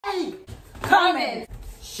comment,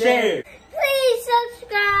 share. Please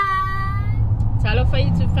subscribe. Hello for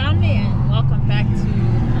YouTube family and welcome back to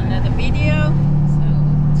another video.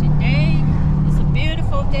 So today is a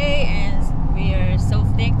beautiful day and we are so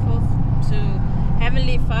thankful to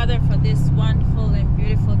Heavenly Father for this wonderful and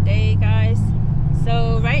beautiful day, guys.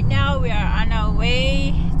 So right now we are on our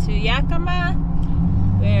way to Yakima.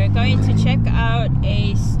 We're going to check out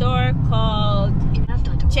a store called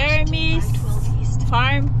Jeremy's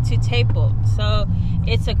Farm to Table. So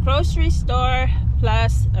it's a grocery store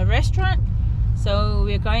plus a restaurant. So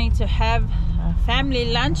we're going to have a family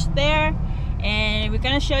lunch there and we're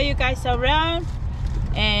going to show you guys around.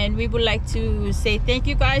 And we would like to say thank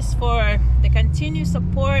you guys for the continued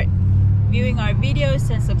support, viewing our videos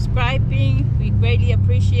and subscribing. We greatly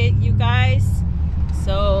appreciate you guys.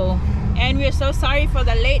 So, and we're so sorry for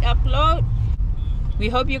the late upload. We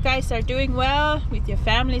hope you guys are doing well with your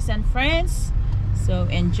families and friends. So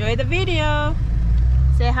enjoy the video.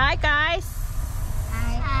 Say hi, guys.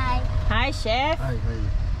 Hi. Hi. Hi, Chef. Hi,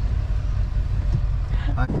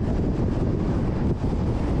 hi. Hi.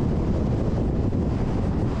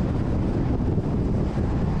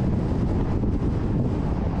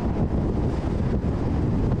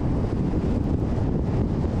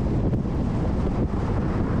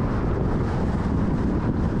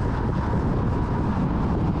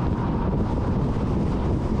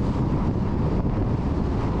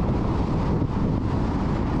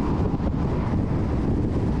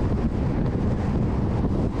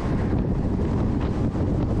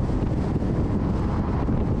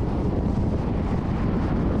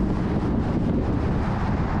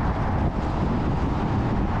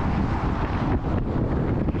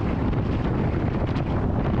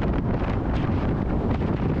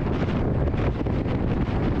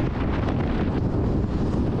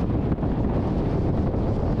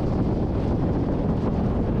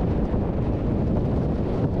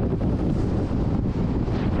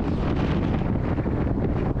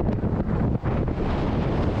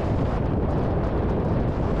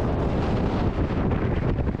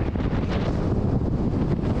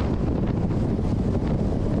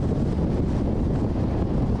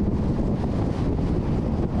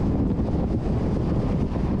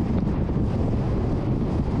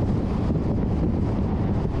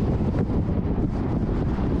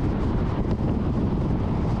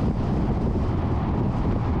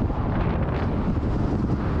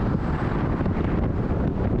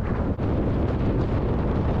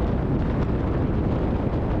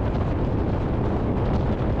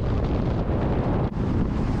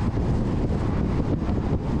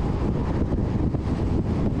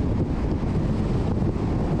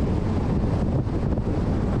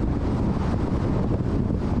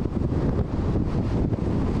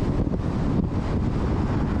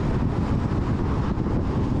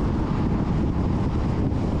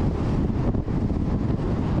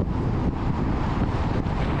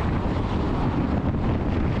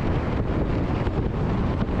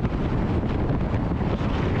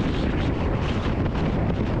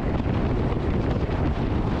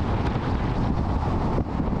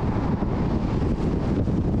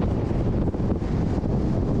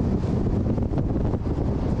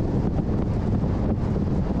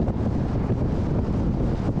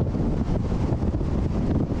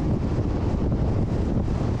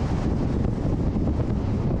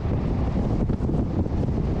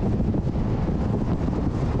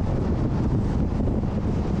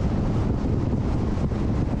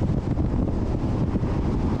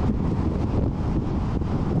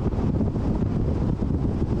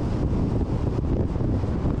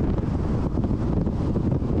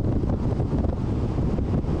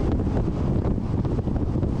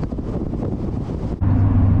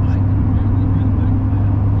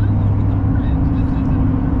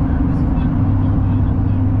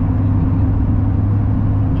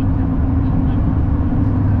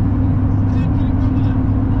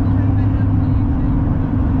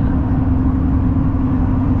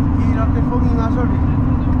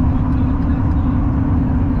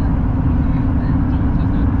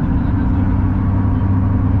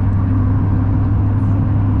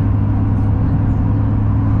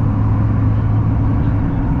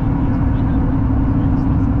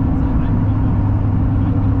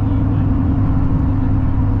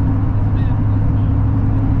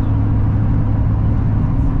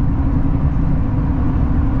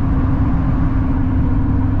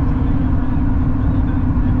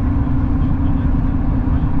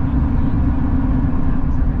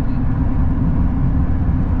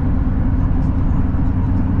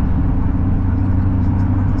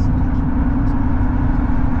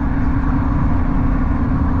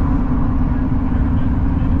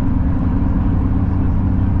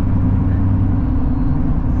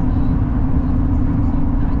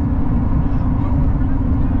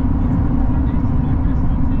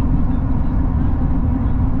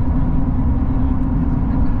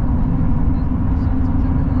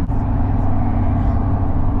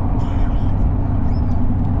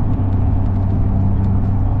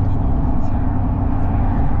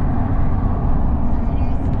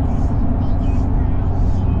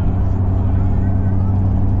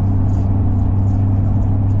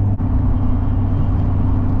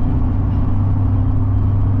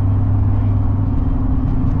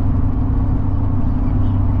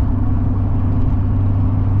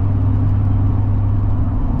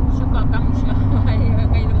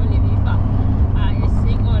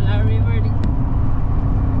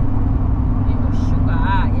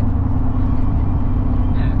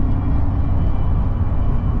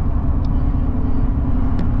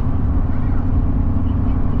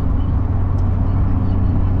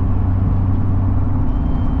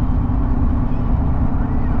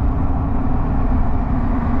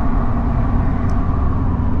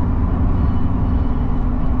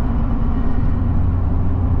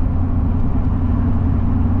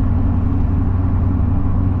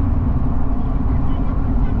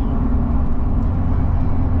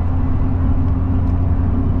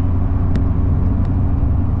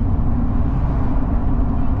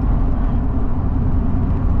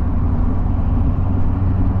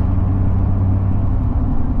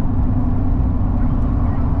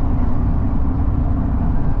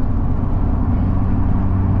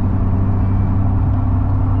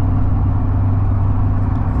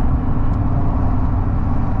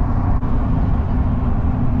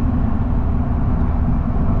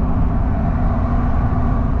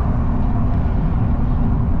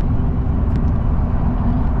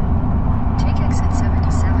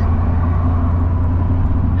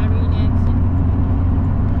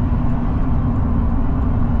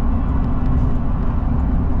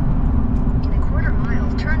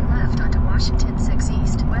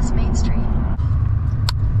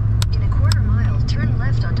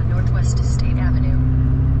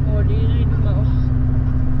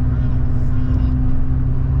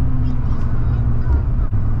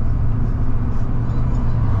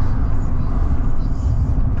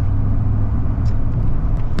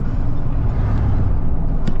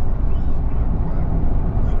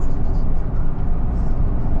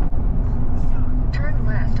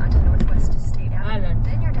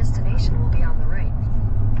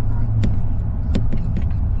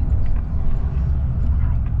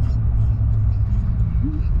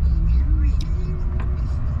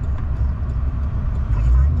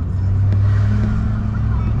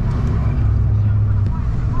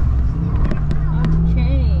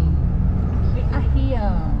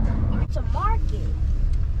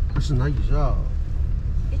 That's nice, yeah.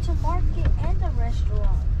 It's a market and a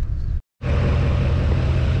restaurant.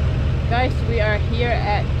 Guys, we are here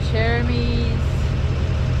at Jeremy's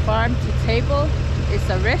Farm to Table. It's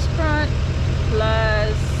a restaurant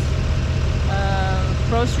plus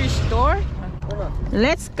grocery store.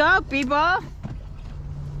 Let's go, people. Oh,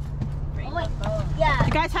 wait. Yeah.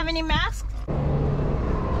 You guys have any masks? In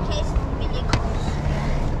case Billy goes.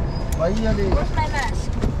 Where's my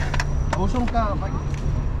mask?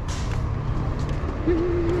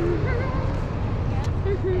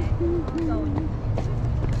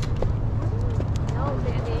 No,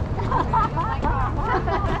 baby.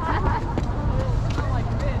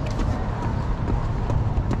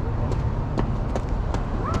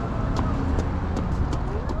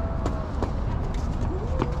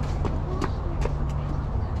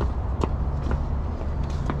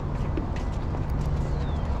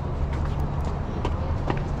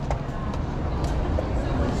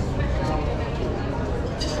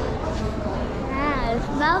 Yeah, it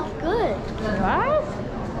smells good. What?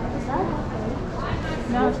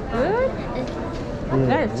 Smells good?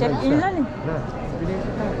 Guys, check in lang.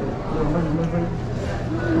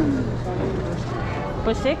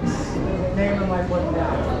 For 6? Name of my book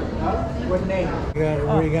now. What name?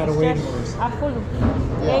 We gotta wait. Afulu.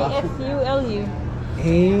 A-F-U-L-U.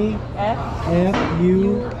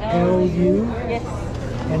 A-F-U-L-U. Yes.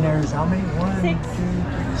 And there's how many? 1, 2, 6.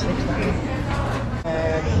 3, 6.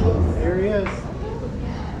 And here he is.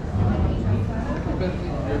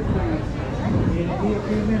 It'll be a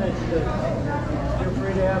few minutes, but feel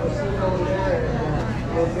free to have a seat over there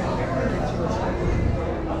and we'll get you a second.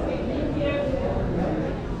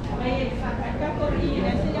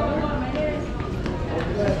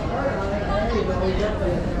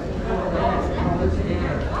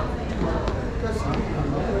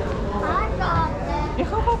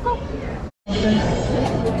 Go.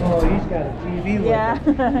 Oh, he's got a TV with Yeah.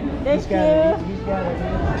 him. Thank He's got you. a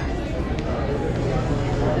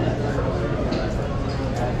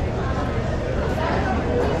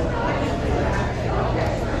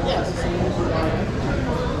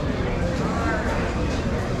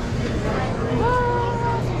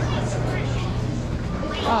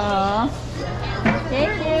Aww.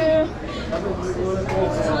 Thank you.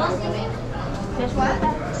 Just what?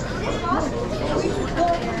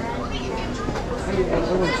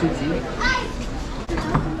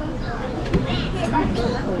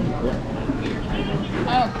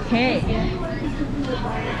 Okay.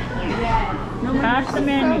 Pass the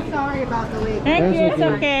menu. sorry about the wait. Thank you. It's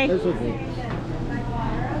okay. That's okay.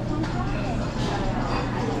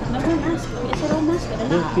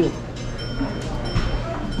 That's cute.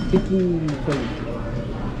 Picking from.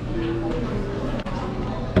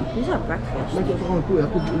 These are breakfast.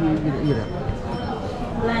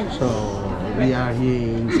 Lunch. So we are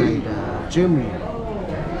here inside Germany.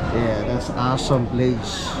 Yeah, that's awesome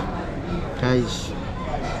place, guys.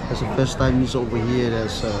 That's the first time he's over here.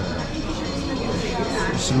 That's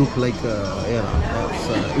it's look like yeah, that's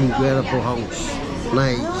incredible house,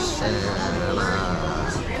 nice and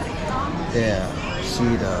yeah.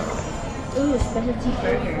 See the Ooh, specialty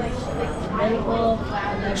burgers. Medical.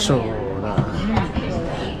 so the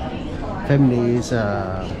family is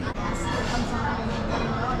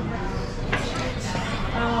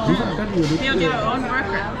Build your own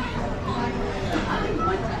burger.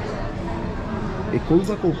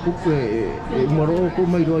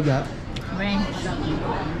 Ranch.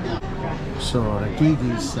 So the key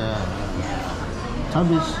is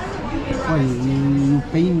Thomas, when you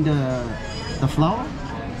paint the flower?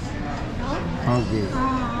 Okay.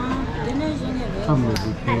 Come with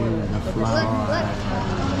you paint the flower.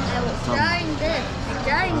 Drawing this.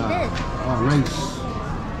 Oh, nice.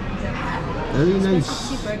 Very nice.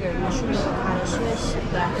 Burger, mushroom, avocado swiss,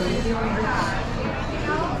 black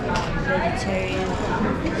vegetarian,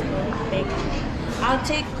 bacon. I'll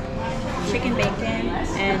take chicken bacon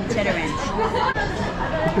and cheddar ranch.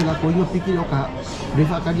 Okay, like when you're picking up, I'll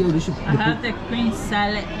have the green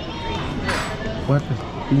salad. what?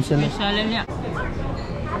 Green salad, yeah.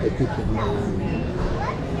 I pick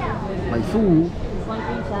my food. One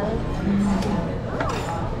green salad.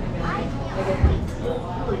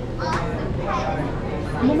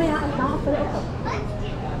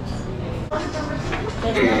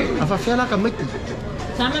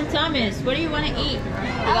 Tom and Thomas, what do you want to eat?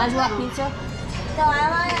 You guys want pizza? No, I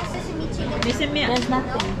want sesame chicken. Listen, milk. There's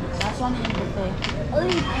nothing. That's one in the buffet.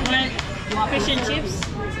 Want fish and chips?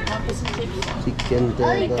 Chicken, The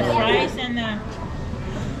fries and the...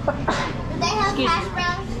 Do they have Excuse hash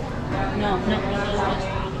browns? No.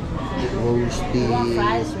 roasted.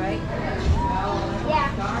 Right?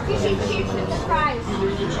 Yeah. Fish and chips with the fries.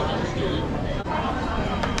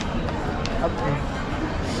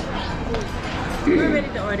 We're ready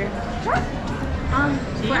to order.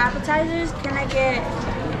 For appetizers, can I get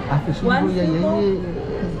After she One go, yeah, full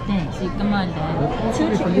Thanks. Come on, Dad.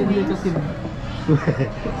 2 chicken wings,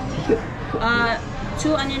 yeah.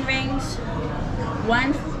 2 onion rings,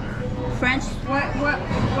 1 French What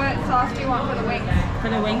sauce do you want for the wings? for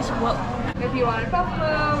the wings. What If you wanted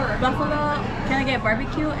buffalo or buffalo? Can I get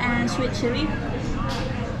barbecue and sweet chili?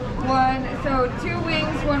 one, so 2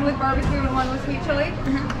 wings, 1 with barbecue and 1 with sweet chili.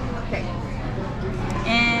 Okay.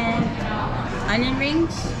 And onion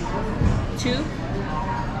rings, 2.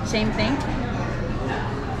 Same thing.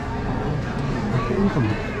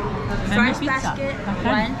 Fries pizza. basket, Okay.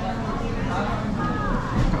 1.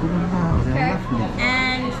 Okay.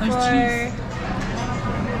 And Where's for cheese?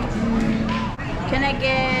 can I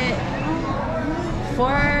get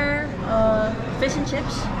 4 fish and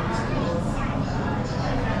chips?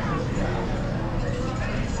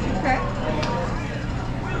 Okay.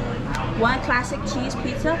 1 classic cheese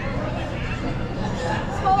pizza.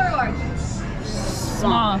 Small or large?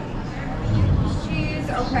 Small. Cheese,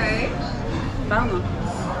 okay. Vamos.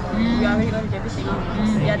 We already ordered everything.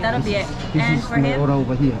 Yeah, that'll be it. This And is for my him, order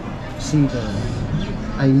over here. See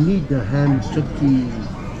I need the ham turkey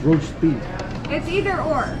roast beef. It's either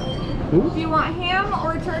or. Hmm? Do you want ham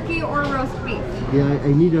or turkey or roast beef? Yeah,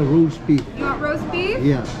 I need a roast beef. You want roast beef?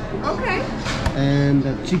 Yeah. Okay. And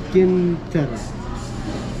the chicken terra.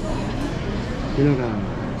 You know the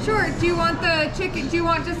Sure. Do you want the chicken? Do you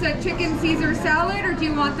want just a chicken Caesar salad, or do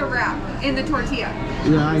you want the wrap in the tortilla?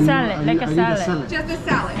 yeah, I Salad, need, like a I need a salad. salad. Just a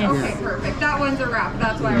salad. Yes. Okay, perfect. That one's a wrap.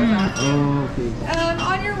 That's why I was asking. Oh, okay.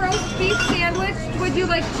 On your roast beef sandwich, would you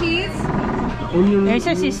like cheese? Onion. There's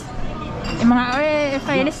a sis. Yung mga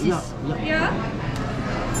Chehalis Yeah, sis. yeah. Yeah.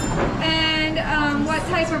 And what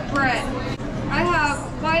type of bread? I have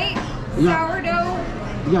white, Yeah. sourdough.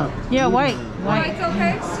 Yeah. Yeah, white. White's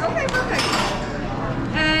okay. Okay, perfect.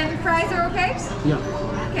 And fries are okay. Yeah.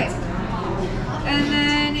 Okay. And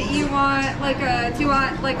then you want like a, do you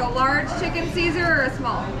want like a large chicken Caesar or a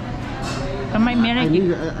small? May I meron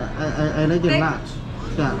need. I like Big? a large.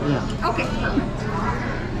 Yeah, yeah. Okay, perfect.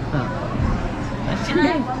 Yeah. can I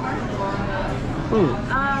have 1 more? Oh.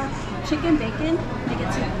 Chicken bacon. Make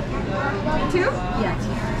it 2. 2? Yeah.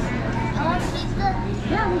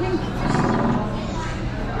 Yeah, we can.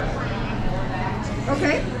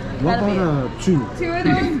 Okay. What That'll be about 2? 2 of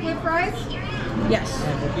those with fries? Yes.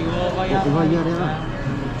 Over here, there.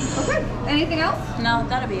 Okay. Anything else? No,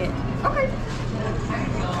 that'll be it. Okay.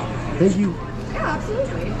 Thank you. Yeah,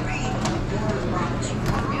 absolutely.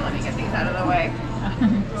 Let me get these out of the way.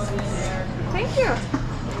 Thank you.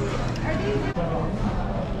 Are these?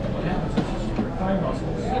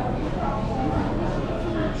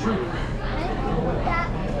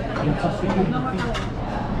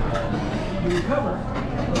 You recover,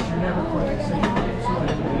 but you're never quite the same. So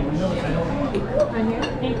you notice I don't.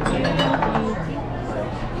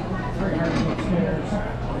 Very hard to go upstairs.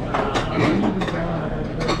 Even down, I gotta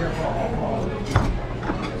be very careful.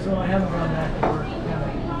 So I haven't gone back to work,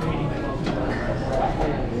 kind of dating.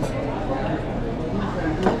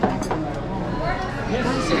 Yes,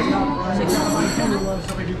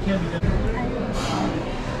 somebody who can be done.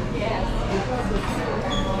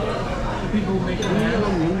 The people who make the mask, the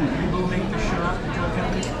people who make the shot, the drug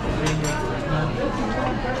companies, they make money.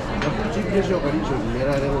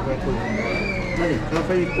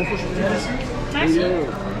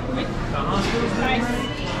 The hospitals make money.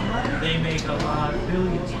 They make a lot,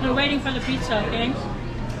 billions. We're waiting for the pizza, okay?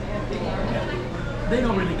 They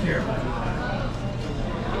don't really care about it.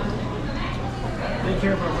 They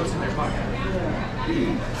care about what's in their pocket.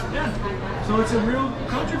 Yeah. So it's a real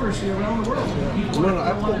controversy around the world. People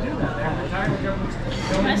don't want to do that. They're tired of governments.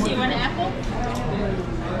 I see one apple.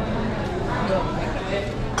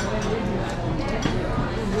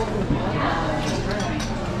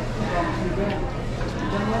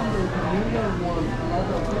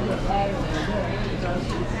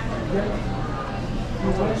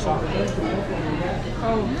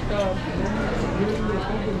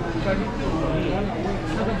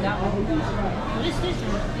 What is this?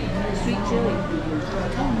 Sweet chili.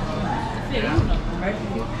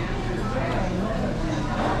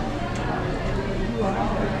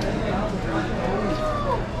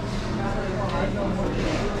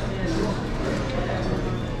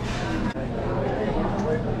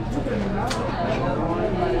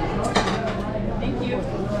 Thank you.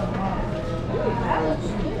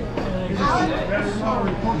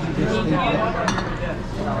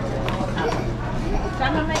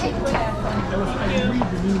 Sama may ikuya.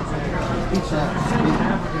 Pizza.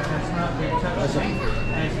 Africa has not been touched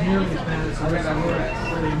as nearly as bad as the rest of the world,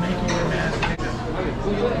 where they make you a mask.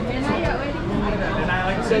 And I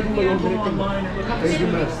like I said, you go online and look up the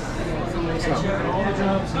schedule. Check out all the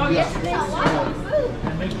jobs.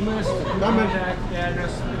 And make a list, contact, the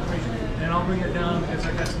address, information, and I'll bring it down because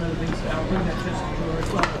I got some other things. I'll bring that just to you as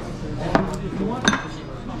well. If you want,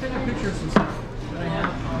 I'll take a picture of some stuff that I have.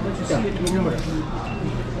 I'll let you see it in the camera.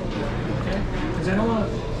 Okay? Because I don't want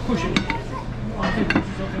to push it. I'll take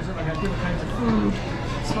pictures of things that I got different kinds of food,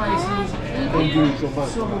 spices, and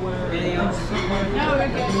silverware.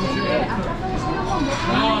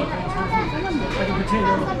 Like a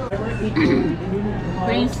potato.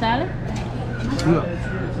 Green salad?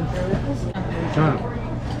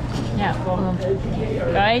 Yeah.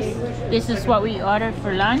 Guys, this is what we ordered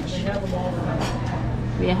for lunch.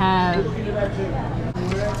 We have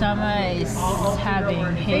Tama is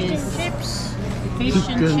having his fish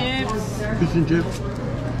and chips. Fish and chips.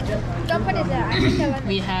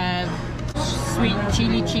 We have sweet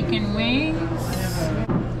chili chicken wings.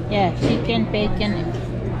 Yeah, chicken bacon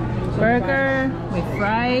burger with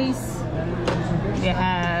fries. We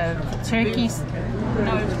have turkey.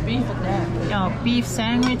 No, it's beef. No, beef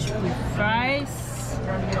sandwich with fries.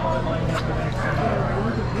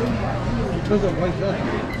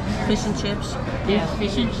 Fish and chips. Yeah,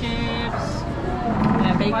 fish and chips.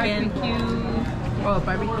 And bacon. Barbecue. Oh,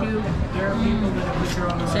 barbecue.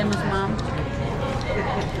 Same as mom.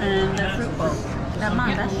 And the fruit bowl. That mom,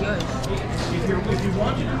 that's yours. If you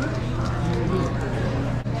want to.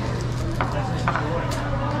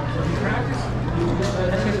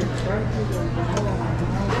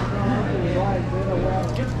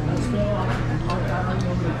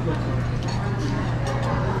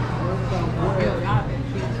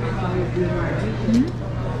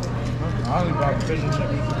 I only bought fish and chips.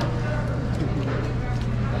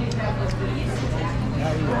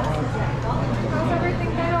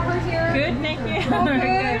 Everything good over here? Good, thank you. All good?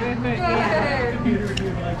 Good.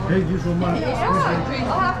 Thank you so much. Yeah,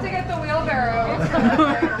 I'll have to get the wheelbarrow.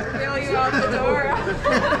 Wheel you out the door.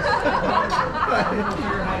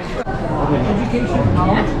 Education,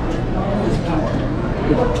 knowledge.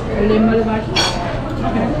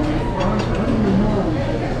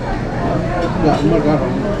 Yeah, oh my God.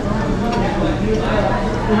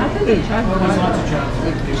 There's lots of jobs.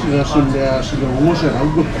 Sin usa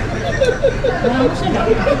algo.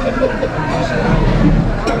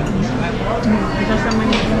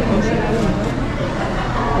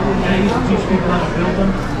 I used to teach people how to build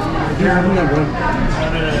them.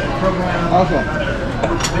 Program. Awesome.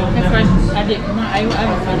 I did.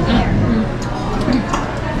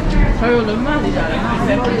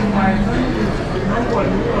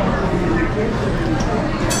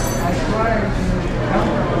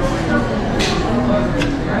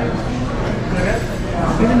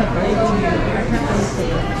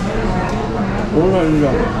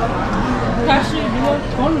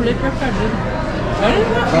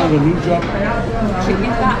 Found a new job.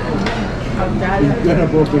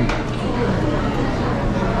 Incredible thing.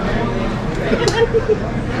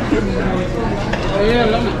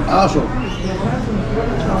 Awesome.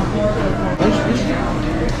 Nice fish.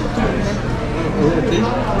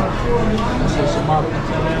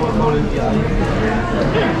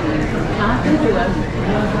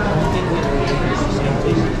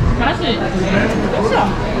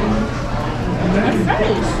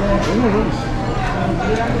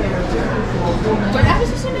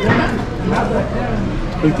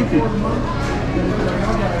 El tipo.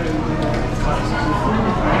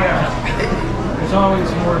 There's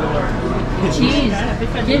always more to learn. Cheese.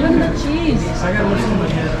 Give him the cheese. I gotta listen to my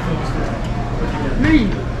head.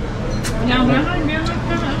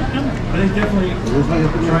 I think definitely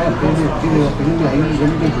try it.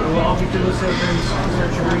 Well, I'll be doing this and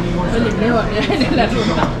start bringing more stuff.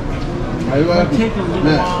 It'll take a little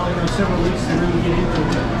while, several weeks to really get into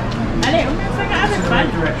it. It's the right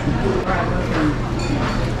direction.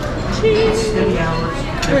 Cheese. Steady hours.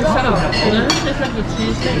 Because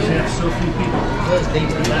they have so few people.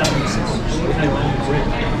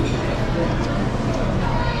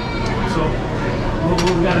 So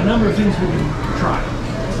we've got a number of things we can try.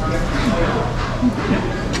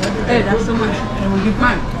 Hey, that's so much. And we can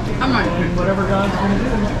find and whatever God's going to do.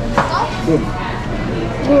 Good.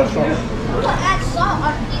 Well, that's all. Add salt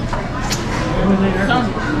on pizza.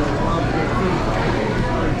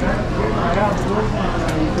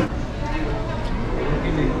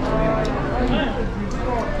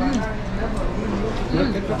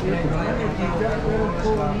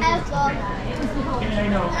 As well. I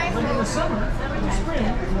know. But in the summer, in the spring,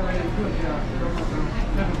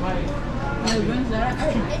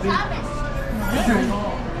 Hey, Thomas.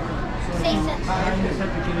 Say something.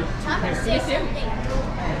 Thomas, say something.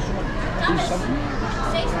 Thomas,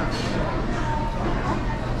 say something.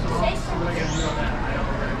 what I gotta do on that.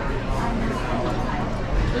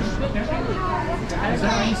 As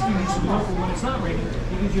that ice cream is local when it's not raining,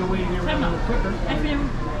 it gives you a way to get around a little quicker.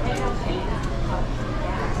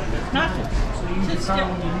 Not So you use your car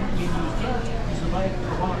when you use the bike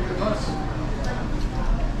or walk or bus. Do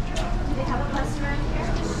they have a bus around here?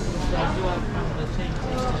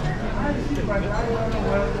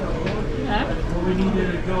 What we need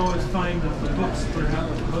to go is find the books for how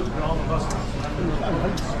to put all the buses.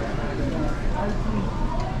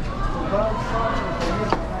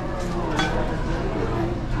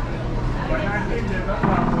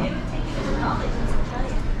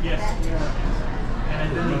 Yes. And I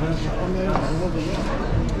didn't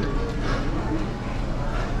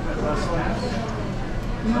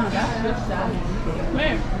No, that's just sad.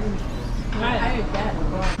 Where? Right, I ate that.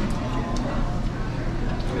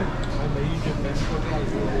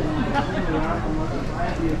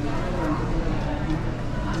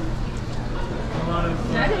 a lot of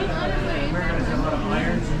Americans have a lot of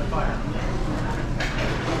irons in the fire.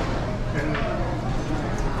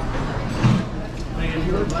 Like if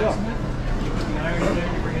you're a blacksmith, you put the iron in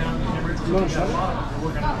there, you bring it out in the timber, so you got a lot. You're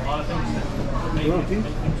working on a lot of things that make things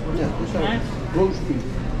work. Yeah, this is roast beef.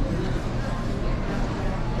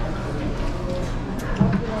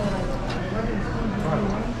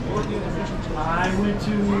 I went to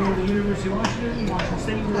the University of Washington, Washington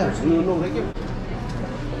State University. No, thank you.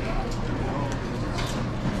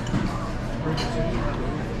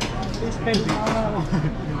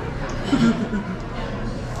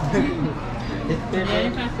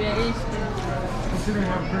 Considering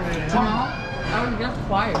how pretty it is. I was just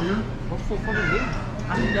quiet. What's so funny? I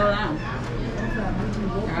can go down.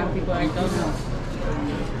 There are people I don't know.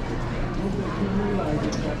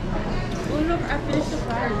 Oh look, I finished the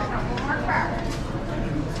fries.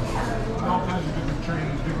 All kinds of different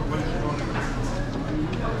trains, different ways of going.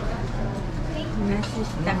 Messy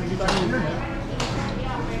stuff.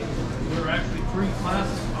 There are actually 3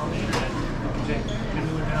 classes on the internet you can take. You can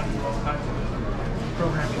learn how to do all kinds of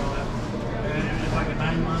programming and all that. And it's like a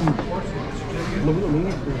 9-month course with a certificate.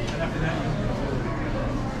 And after that,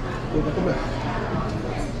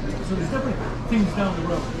 so there's definitely things down the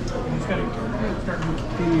road. You just gotta start moving.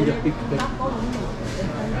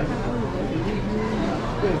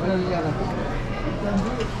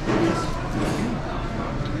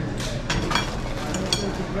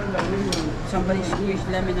 Somebody squeezed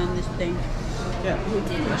lemon on this thing. Yeah,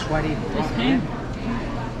 that's why they This thing?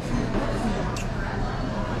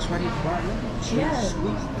 That's why they brought it. Yes.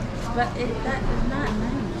 But that is not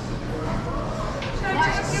nice. Should I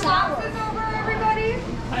bring some boxes over, everybody?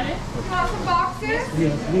 You want some boxes?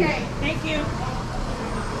 Yes, please. Okay. Thank you.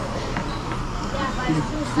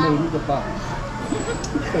 No, you need the box.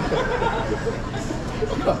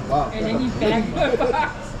 And then he bagged her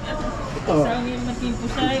box. So we making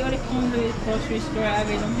pusay ulit kung grocery store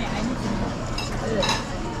available may I need to.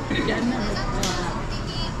 Diyan na.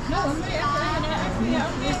 No, may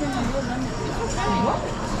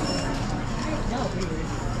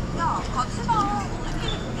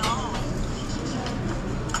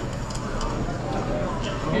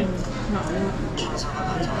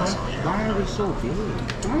Why are they so big? I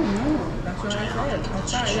don't know. That's what I said. I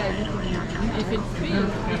thought like if it's free,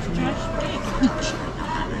 it's trash free.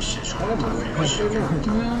 I don't know.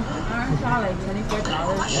 I saw like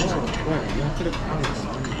 $24. You have to the price.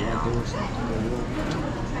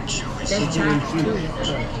 That's trash too.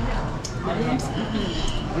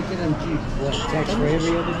 We get them cheap. What, tax for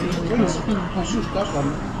every other thing? You stuck them.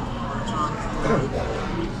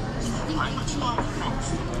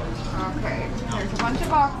 Okay. There's a bunch of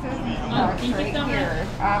boxes. thank you Right so much. here.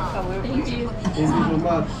 Absolutely. Thank you. Thank you so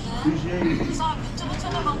much. Appreciate it.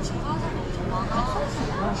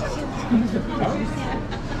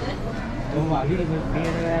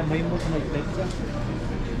 May mo may pizza.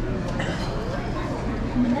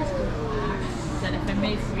 So if I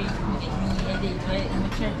made free, me edit right in the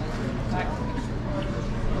chair.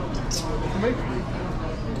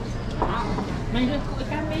 May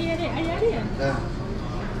kami edit ayari yan.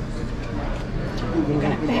 We're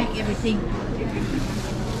gonna pack everything.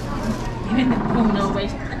 Even the phone, no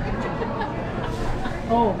waste.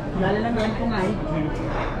 Oh, lalo lang yan kung ay.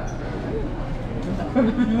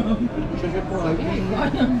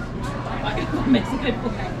 Mexican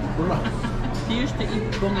pungay. He used to eat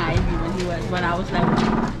bungay when I was like,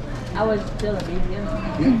 I was still a baby.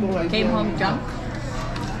 Came home drunk.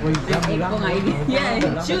 Ate bungay. Yeah,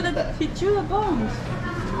 he chewed the bones.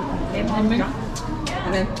 Came home drunk.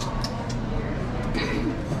 And then,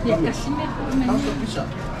 Yeah, kasi may How's the pizza?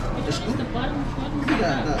 It's good.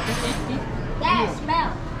 Yes,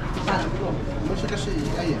 smell. Masa kasi,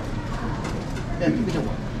 ayan. Yeah, give me the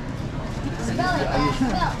one. Spell it, Dad.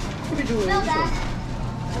 Spell. Give me the one. Spell that.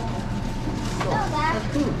 Spell that. That's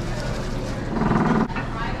good.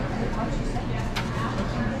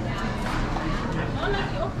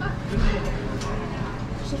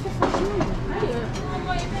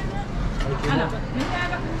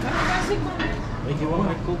 If you want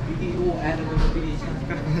my cookie, you add a little bit.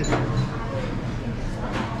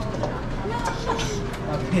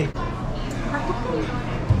 Okay.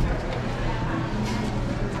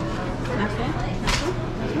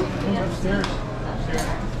 Upstairs.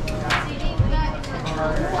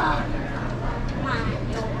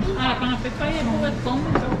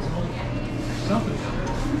 Something.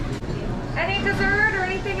 Any dessert or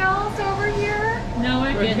anything else over here? No,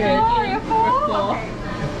 we're good. Okay. We're full.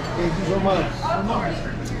 Thank you so much.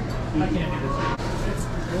 I can't do this.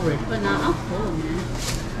 We'll wait. But not I'm full, man.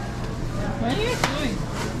 What are you doing?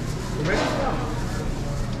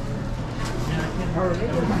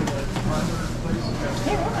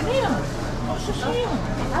 Hey, Rona, mira. What's the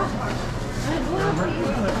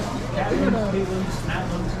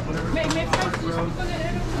Make friends with people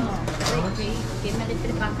that give me the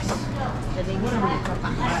 3 bucks. The big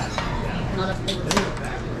not a big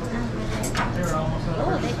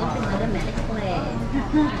Oh, they opened another medical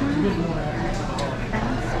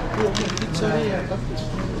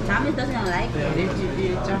Thomas doesn't like it.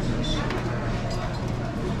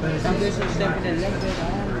 Some days it's 7-Eleven.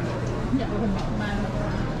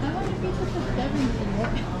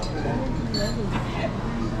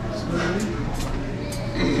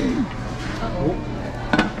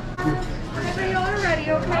 Whenever you are ready,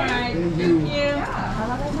 okay? Alright, thank you.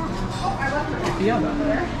 Yeah.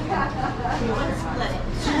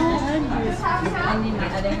 I need my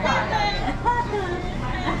other hand.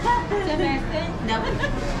 No.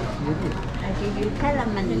 I give you color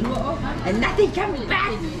money and nothing comes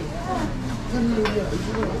back.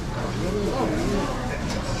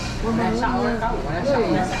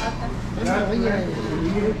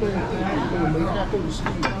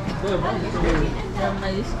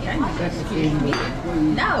 Excuse me?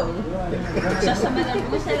 No. Sasama lang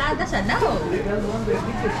po sa lada sa no.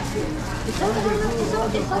 It's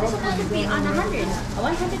only supposed to be on 100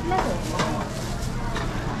 level.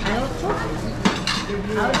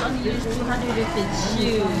 I would only use 200 if it's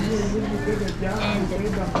shoes and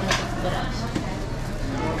what else?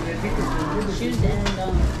 Shoes and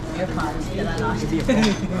AirPods that I lost.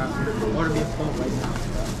 Order me a phone right now.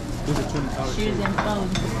 Do the $20. Shoes and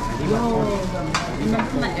phones.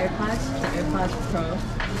 Remember my AirPods? The AirPods Pro.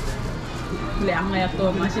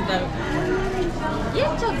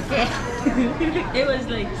 It's okay. It was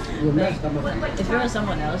like if it was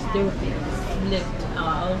someone else, they would be flipped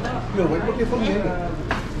out.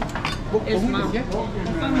 It's mom. 200.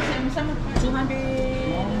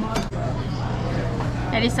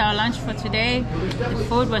 That is our lunch for today. The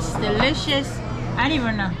food was delicious. I don't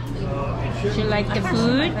even know. She liked the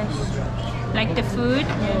food. Like the food.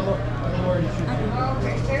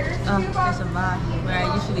 Oh, there's a bar where I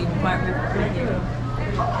usually part with here.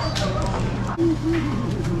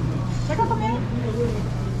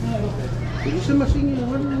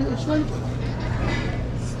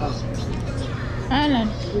 Alan.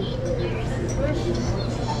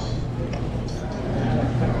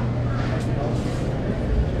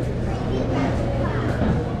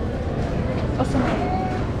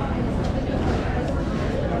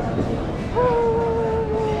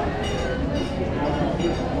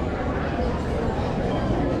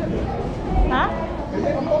 Huh?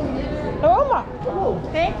 Roma.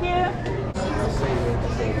 Thank you.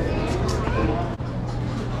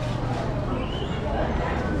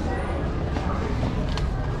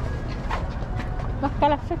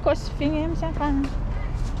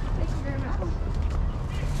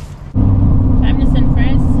 Families and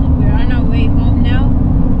friends, we're on our way home now.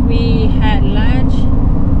 We had lunch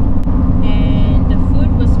and the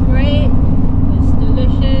food was great. It was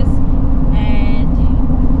delicious, and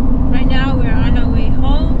right now we're on our way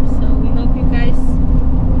home. So we hope you guys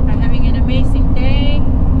are having an amazing day.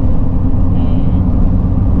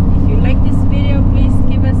 And if you like this video, please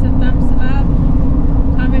give us a thumbs up,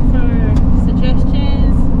 comment for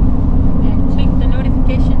suggestions, and click the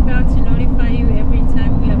notification bell to notify you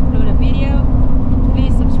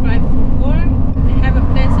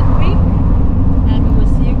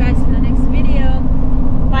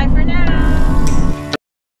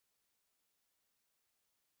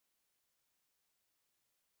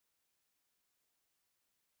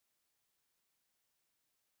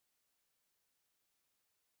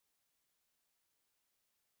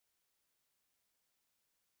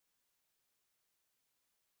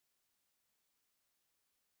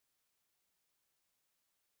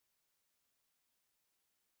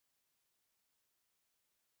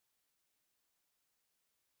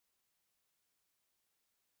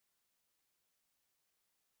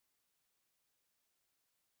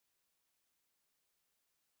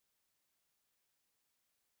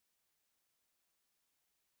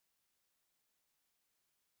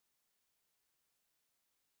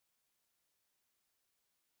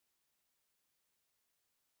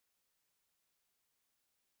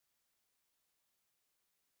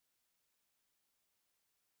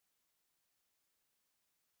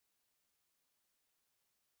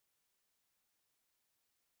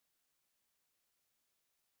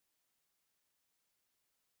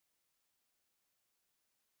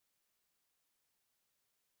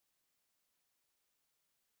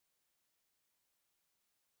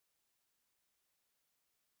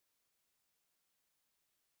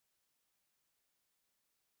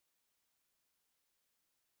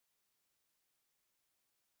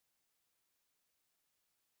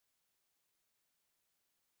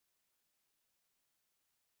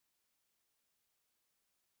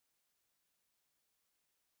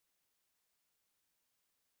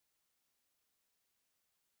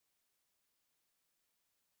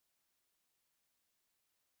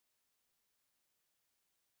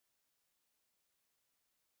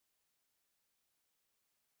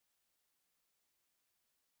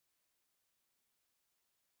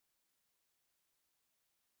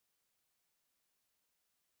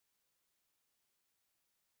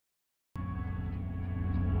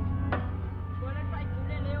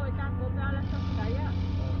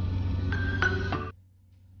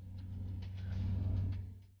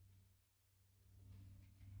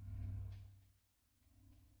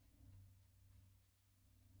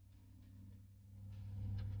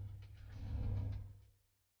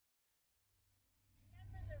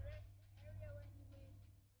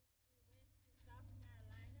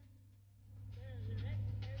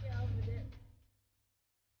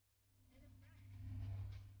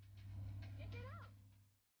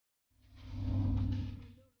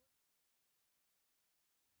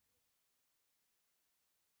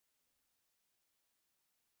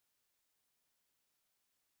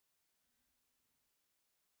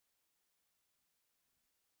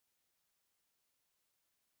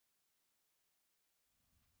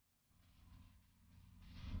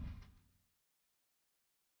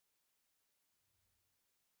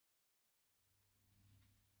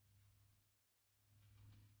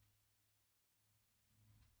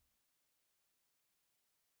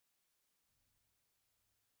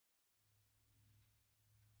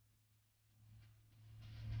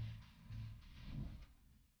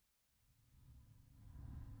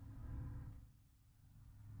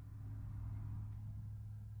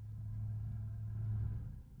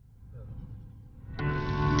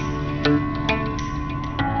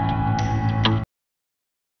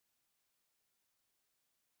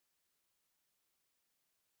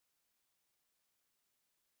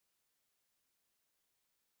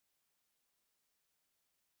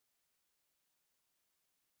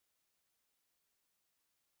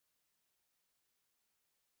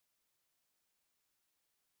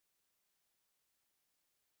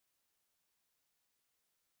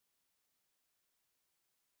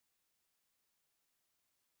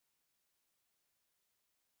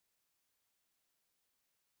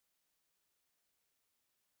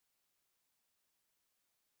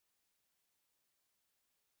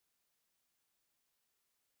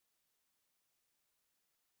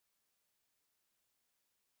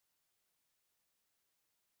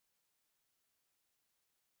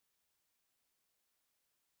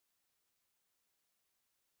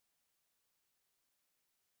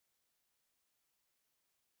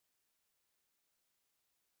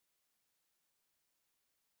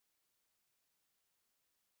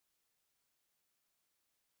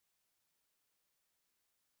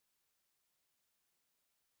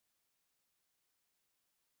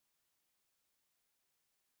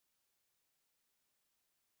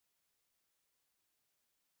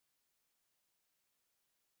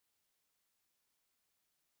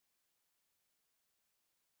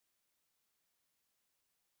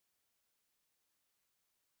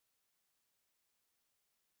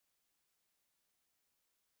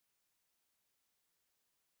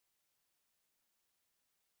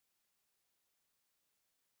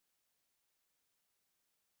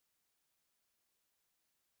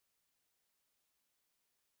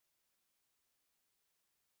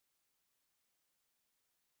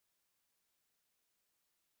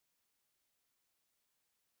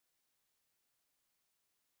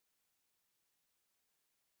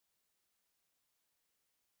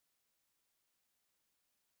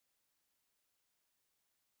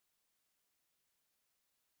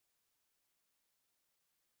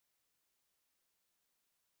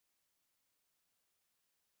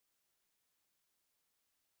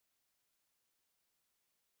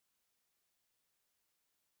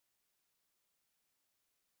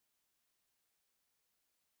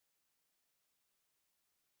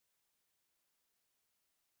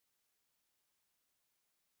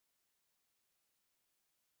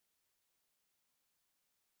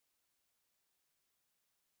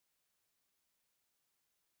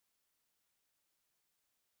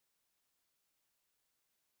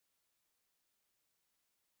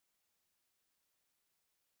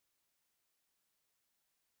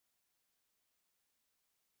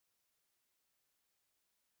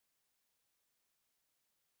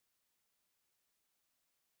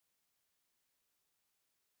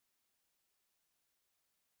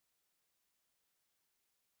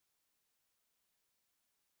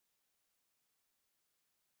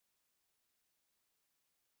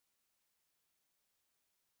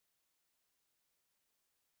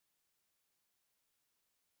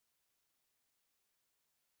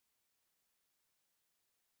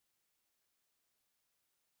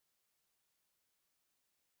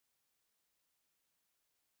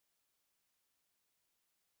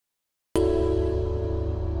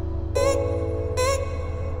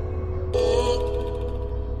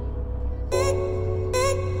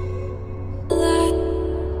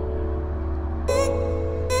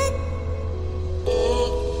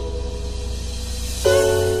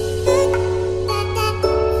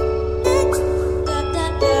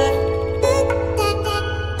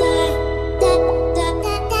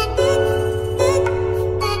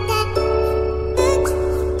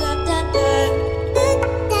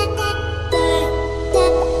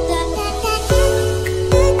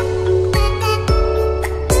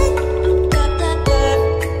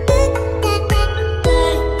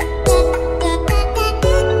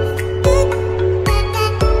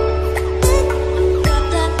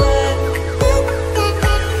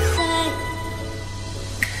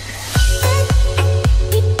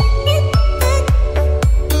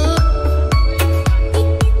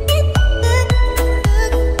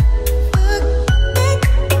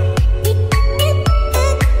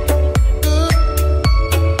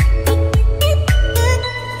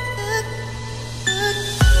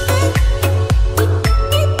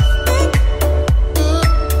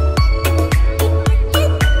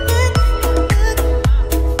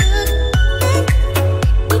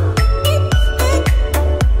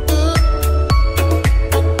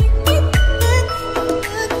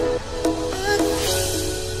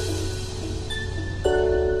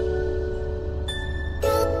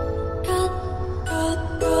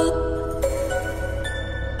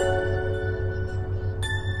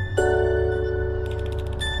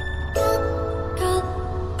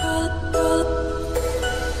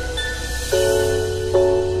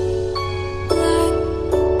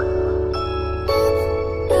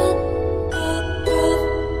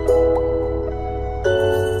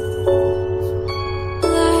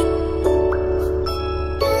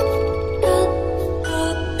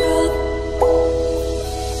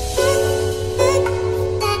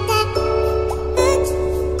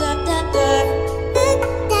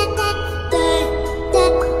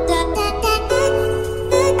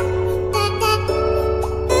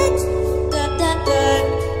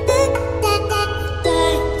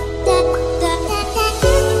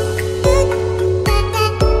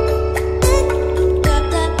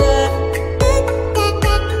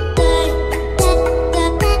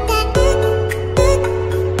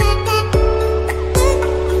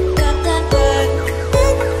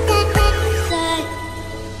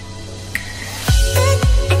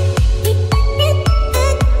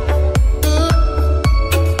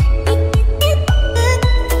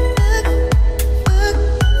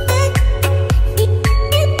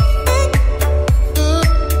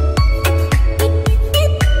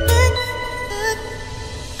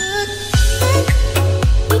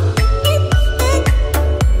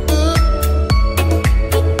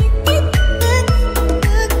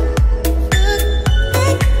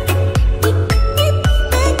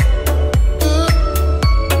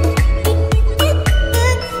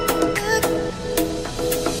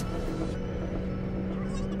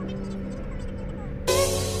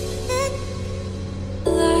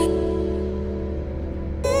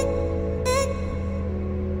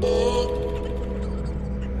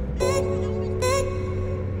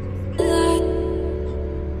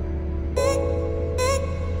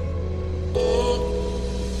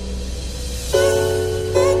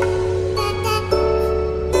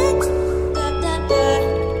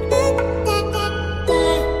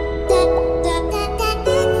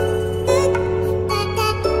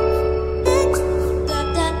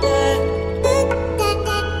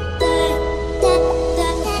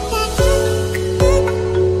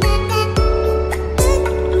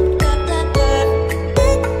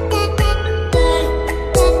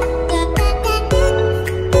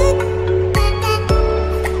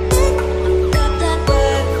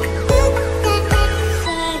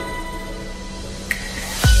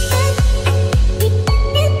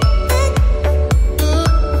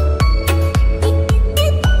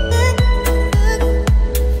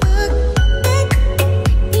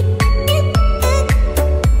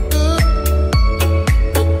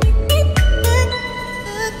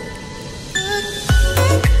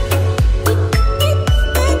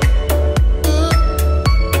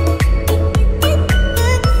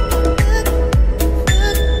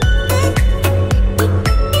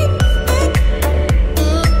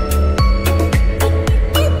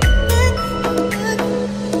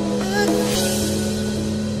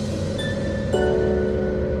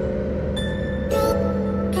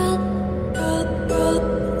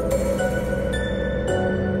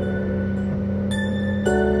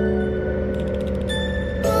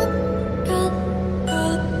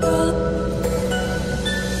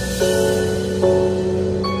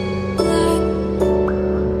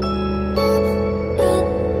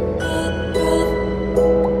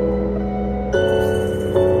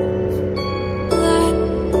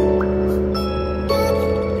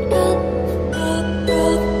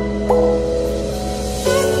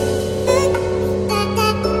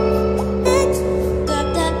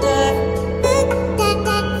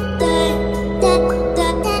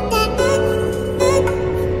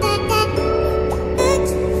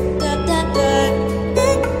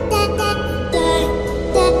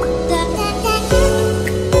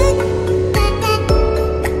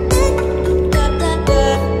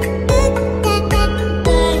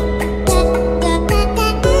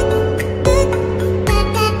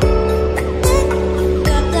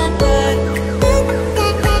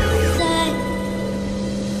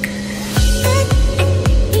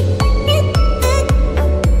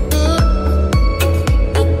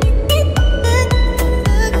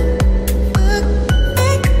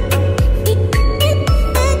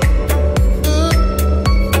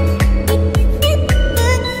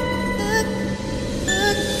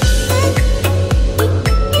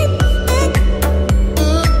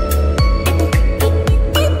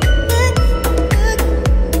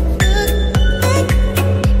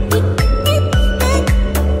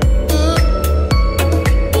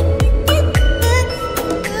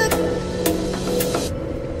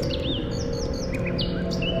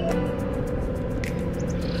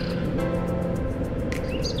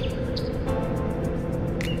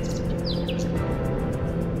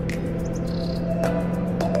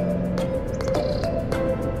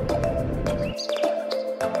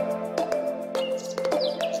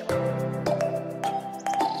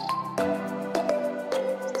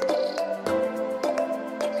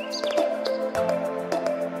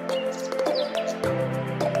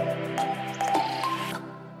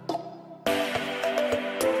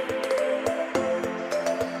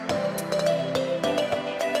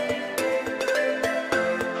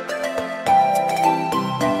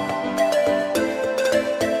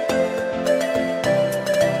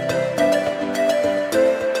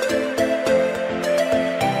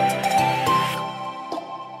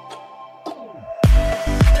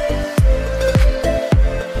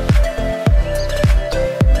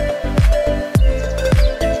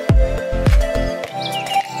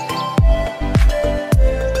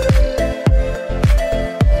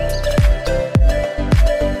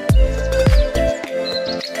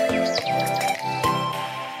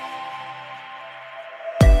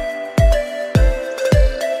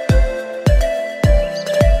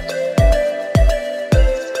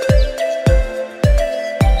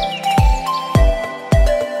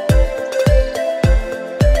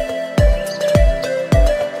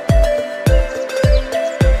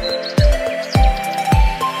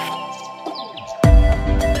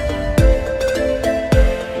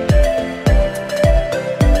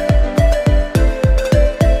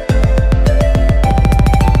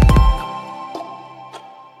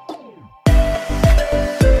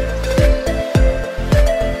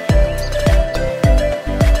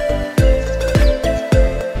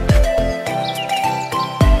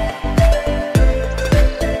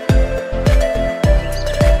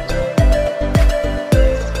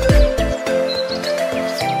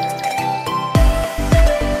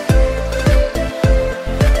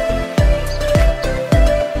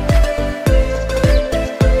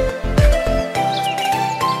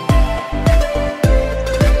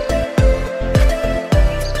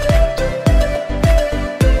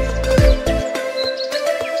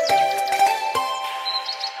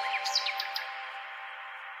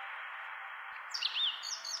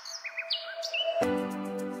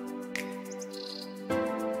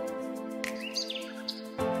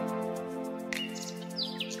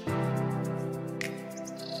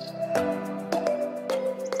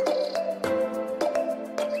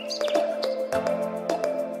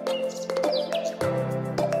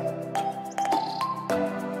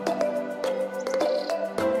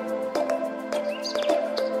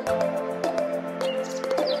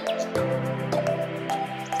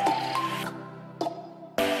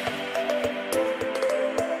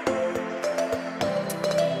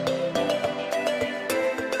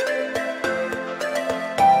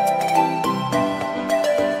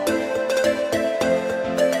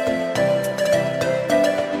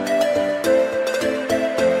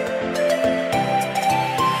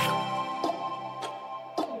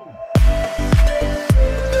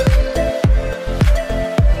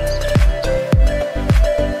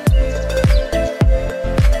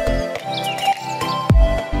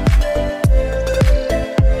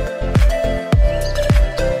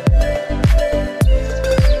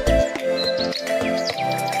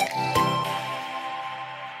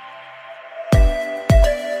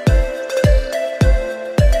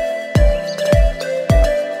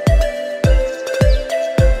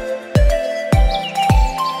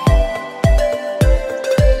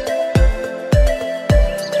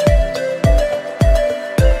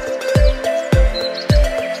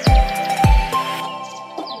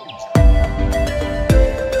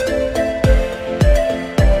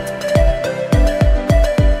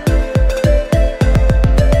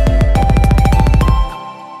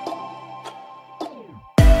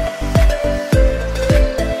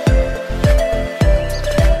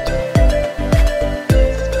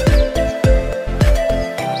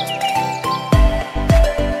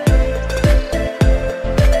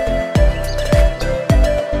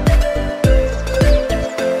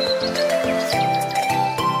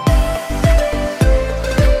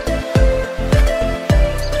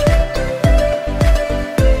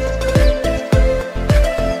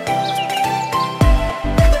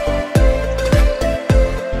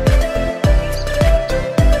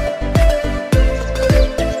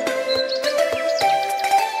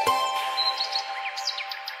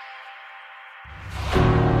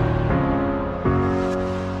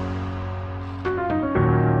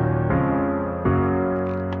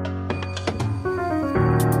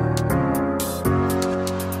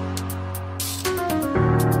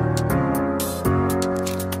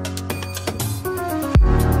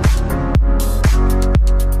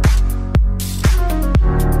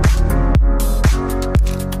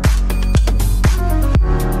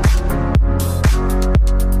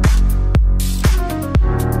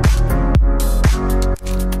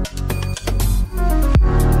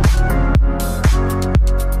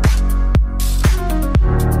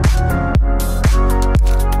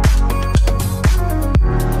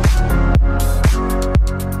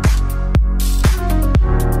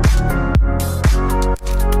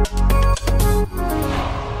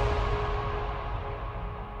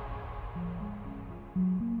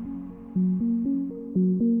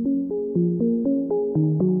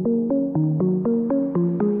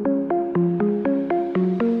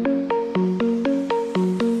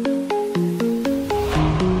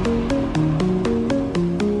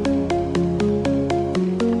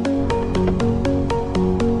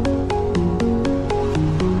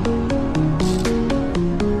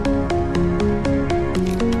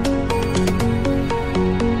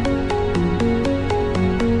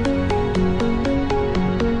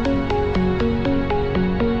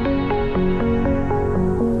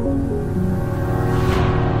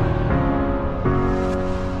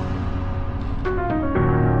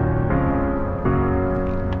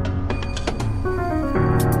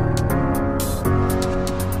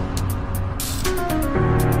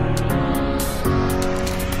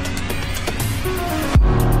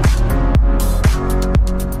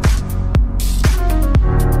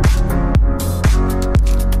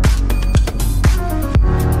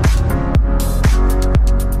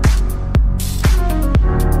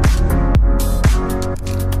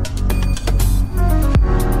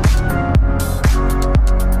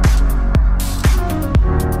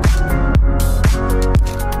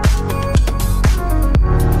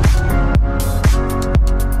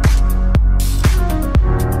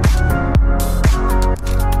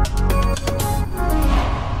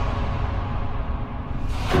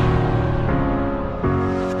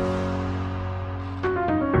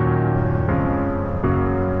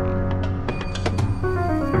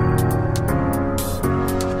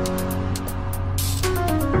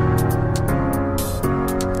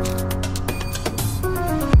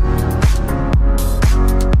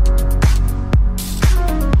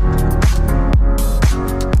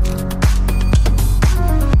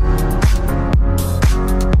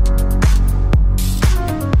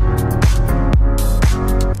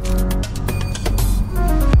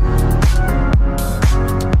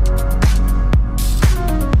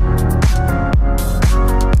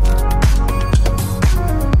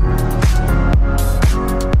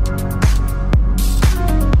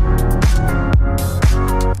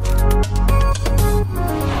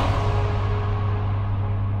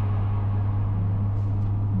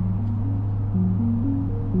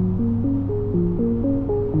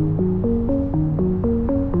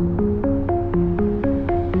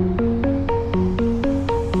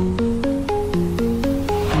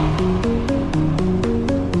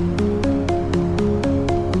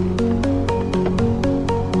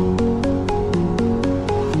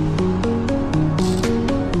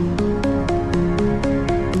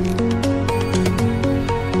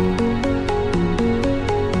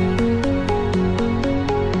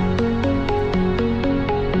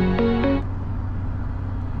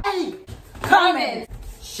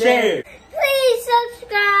share.